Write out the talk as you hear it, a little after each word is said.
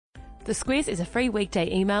The Squiz is a free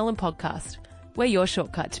weekday email and podcast. We're your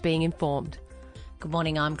shortcut to being informed. Good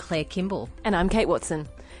morning, I'm Claire Kimball. And I'm Kate Watson.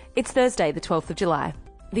 It's Thursday, the 12th of July.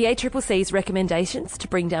 The ACCC's recommendations to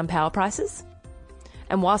bring down power prices.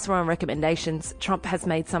 And whilst we're on recommendations, Trump has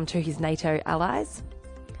made some to his NATO allies.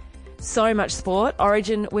 So much sport,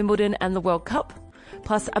 Origin, Wimbledon and the World Cup.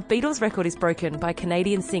 Plus, a Beatles record is broken by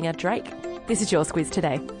Canadian singer Drake. This is your Squiz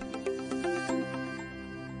today.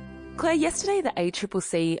 Claire, yesterday the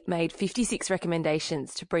ACCC made 56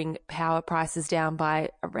 recommendations to bring power prices down by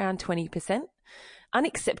around 20%.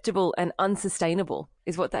 Unacceptable and unsustainable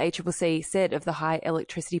is what the ACCC said of the high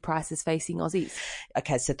electricity prices facing Aussies.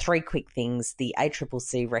 Okay, so three quick things. The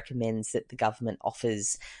ACCC recommends that the government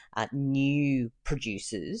offers new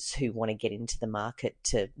producers who want to get into the market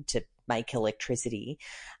to make electricity,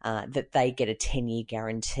 that they get a 10-year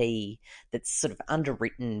guarantee that's sort of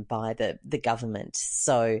underwritten by the government.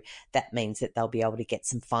 So that means that they'll be able to get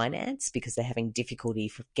some finance because they're having difficulty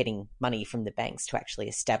for getting money from the banks to actually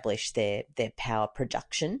establish their power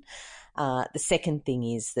production. The second thing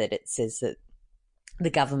is that it says that the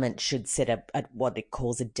government should set up what it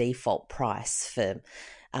calls a default price for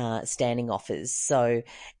standing offers. So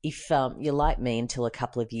if you're like me, until a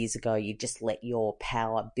couple of years ago, you just let your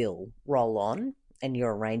power bill roll on and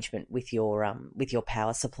your arrangement with your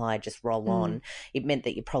power supply just roll on, it meant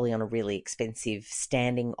that you're probably on a really expensive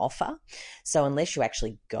standing offer. So unless you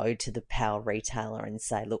actually go to the power retailer and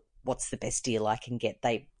say, look, what's the best deal I can get?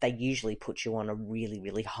 They usually put you on a really,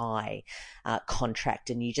 really high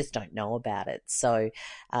contract and you just don't know about it. So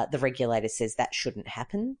the regulator says that shouldn't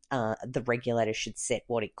happen. The regulator should set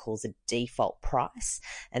what it calls a default price,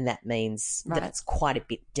 and that means that it's quite a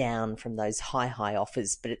bit down from those high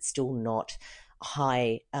offers, but it's still not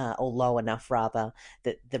high or low enough rather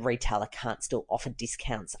that the retailer can't still offer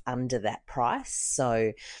discounts under that price.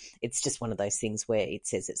 So it's just one of those things where it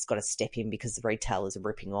says it's got to step in because the retailers are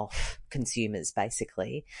ripping off consumers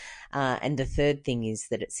basically. And the third thing is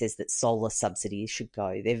that it says that solar subsidies should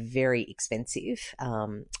go. They're very expensive.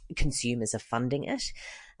 Consumers are funding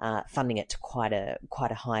it to quite a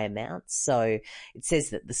high amount. So it says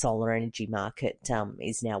that the solar energy market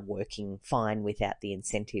is now working fine without the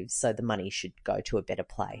incentives, so the money should go to a better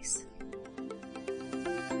place.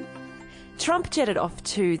 Trump jetted off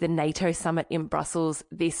to the NATO summit in Brussels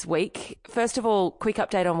this week. First of all, quick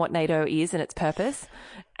update on what NATO is and its purpose,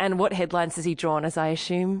 and what headlines has he drawn, as I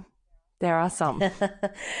assume there are some.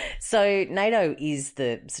 So NATO is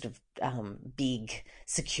the sort of big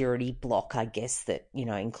security bloc, I guess, that,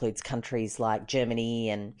 includes countries like Germany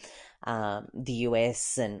and the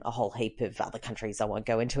US and a whole heap of other countries. I won't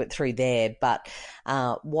go into it through there. But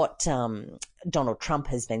what Donald Trump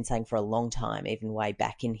has been saying for a long time, even way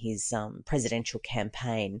back in his presidential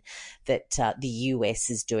campaign, that the US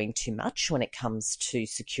is doing too much when it comes to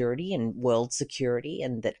security and world security,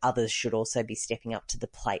 and that others should also be stepping up to the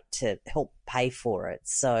plate to help pay for it.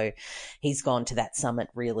 So he's gone to that summit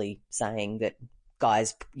really saying that,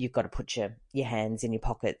 guys, you've got to put your hands in your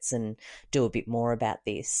pockets and do a bit more about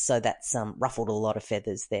this. So that's ruffled a lot of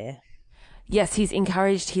feathers there. Yes, he's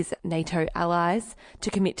encouraged his NATO allies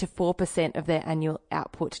to commit to 4% of their annual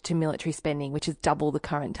output to military spending, which is double the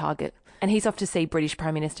current target. And he's off to see British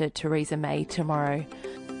Prime Minister Theresa May tomorrow.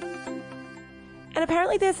 And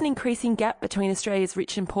apparently there's an increasing gap between Australia's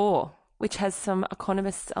rich and poor, which has some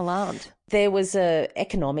economists alarmed. There was an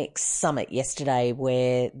economics summit yesterday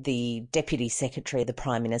where the Deputy Secretary of the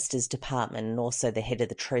Prime Minister's Department and also the head of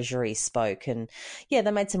the Treasury spoke. And, they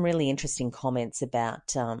made some really interesting comments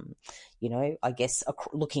about, I guess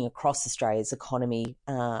looking across Australia's economy,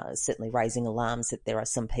 certainly raising alarms that there are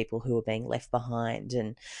some people who are being left behind.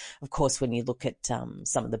 And, of course, when you look at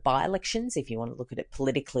some of the by-elections, if you want to look at it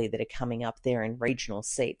politically, that are coming up there in regional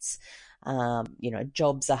seats,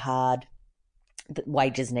 jobs are hard. The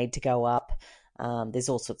wages need to go up. There's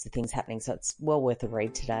all sorts of things happening, so it's well worth a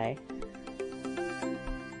read today.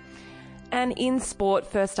 And in sport,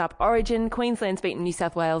 first up, Origin. Queensland's beaten New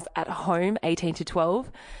South Wales at home, 18-12.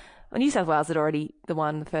 Well, New South Wales had already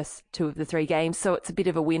won the first two of the three games, so it's a bit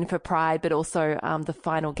of a win for pride, but also the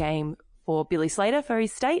final game for Billy Slater for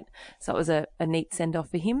his state. So it was a neat send-off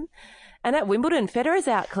for him. And at Wimbledon, Federer's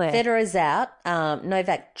out, Claire. Federer's out.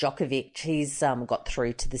 Novak Djokovic, he's got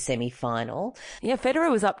through to the semi-final. Yeah,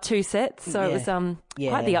 Federer was up 2 sets, so it was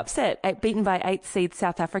quite the upset. Beaten by 8th seed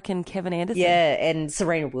South African Kevin Anderson. Yeah, and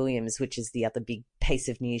Serena Williams, which is the other big piece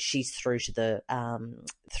of news, she's through to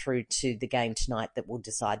the game tonight that will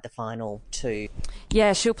decide the final two.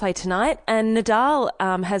 Yeah, she'll play tonight. And Nadal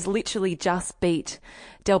has literally just beat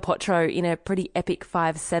Del Potro in a pretty epic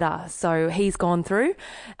 5-setter, so he's gone through.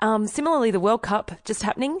 Similarly, the World Cup just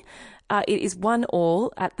happening. it is 1-1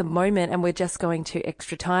 at the moment, and we're just going to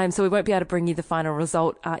extra time. So we won't be able to bring you the final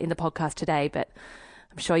result in the podcast today, but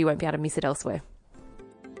I'm sure you won't be able to miss it elsewhere.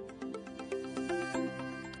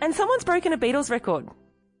 And someone's broken a Beatles record.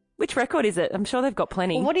 Which record is it? I'm sure they've got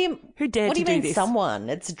plenty. Well, Who dared to do mean this? Someone?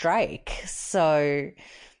 It's Drake. So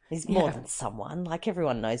he's more than someone. Like,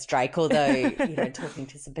 everyone knows Drake, although, talking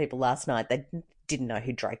to some people last night, they didn't know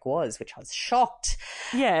who Drake was, which I was shocked.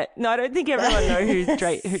 Yeah. No, I don't think everyone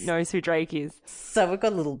knows who Drake is. So we've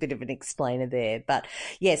got a little bit of an explainer there. But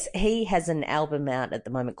yes, he has an album out at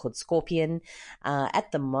the moment called Scorpion.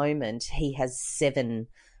 At the moment, he has 7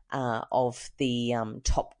 of the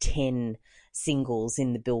top 10 singles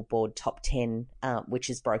in the Billboard Top 10, which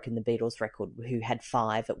has broken the Beatles record, who had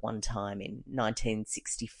 5 at one time in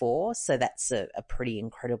 1964. So that's a pretty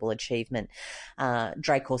incredible achievement.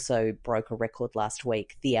 Drake also broke a record last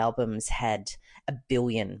week. The album's had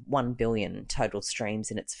 1 billion total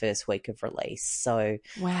streams in its first week of release. So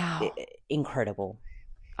wow, incredible.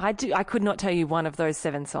 I could not tell you one of those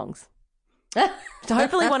 7 songs. So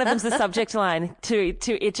hopefully one of them's the subject line to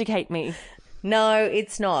educate me. No,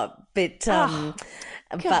 it's not. But the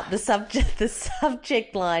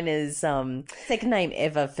subject line is second name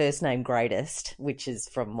ever, first name greatest, which is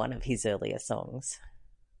from one of his earlier songs.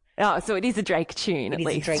 Oh, so it is a Drake tune, at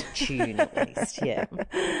least. It is a Drake tune, at least, yeah.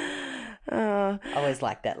 I always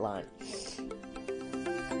like that line.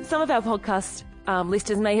 Some of our podcast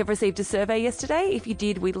listeners may have received a survey yesterday. If you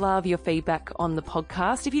did, we'd love your feedback on the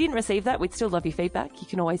podcast. If you didn't receive that, we'd still love your feedback. You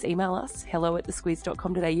can always email us,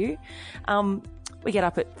 hello@thesquiz.com.au. We get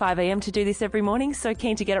up at 5 a.m. to do this every morning, so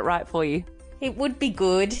keen to get it right for you. It would be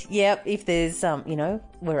good, yep, if there's,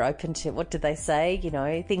 we're open to, what do they say,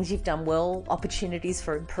 things you've done well, opportunities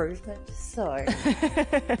for improvement. So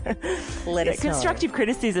let us know. Constructive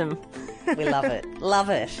criticism. We love it.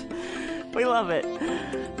 Love it. We love it.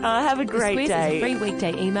 Have a great day. The Squiz is a free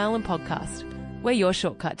weekday email and podcast. We're your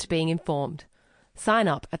shortcut to being informed. Sign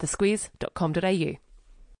up at thesquiz.com.au.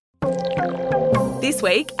 This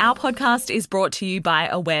week, our podcast is brought to you by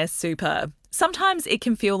Aware Super. Sometimes it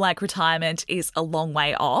can feel like retirement is a long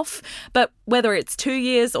way off, but whether it's 2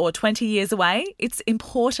 years or 20 years away, it's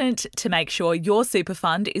important to make sure your super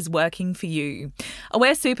fund is working for you.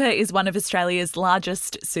 Aware Super is one of Australia's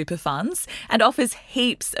largest super funds and offers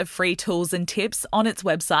heaps of free tools and tips on its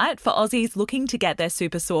website for Aussies looking to get their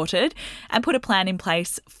super sorted and put a plan in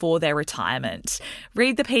place for their retirement.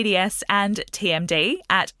 Read the PDS and TMD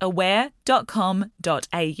at aware.com.au.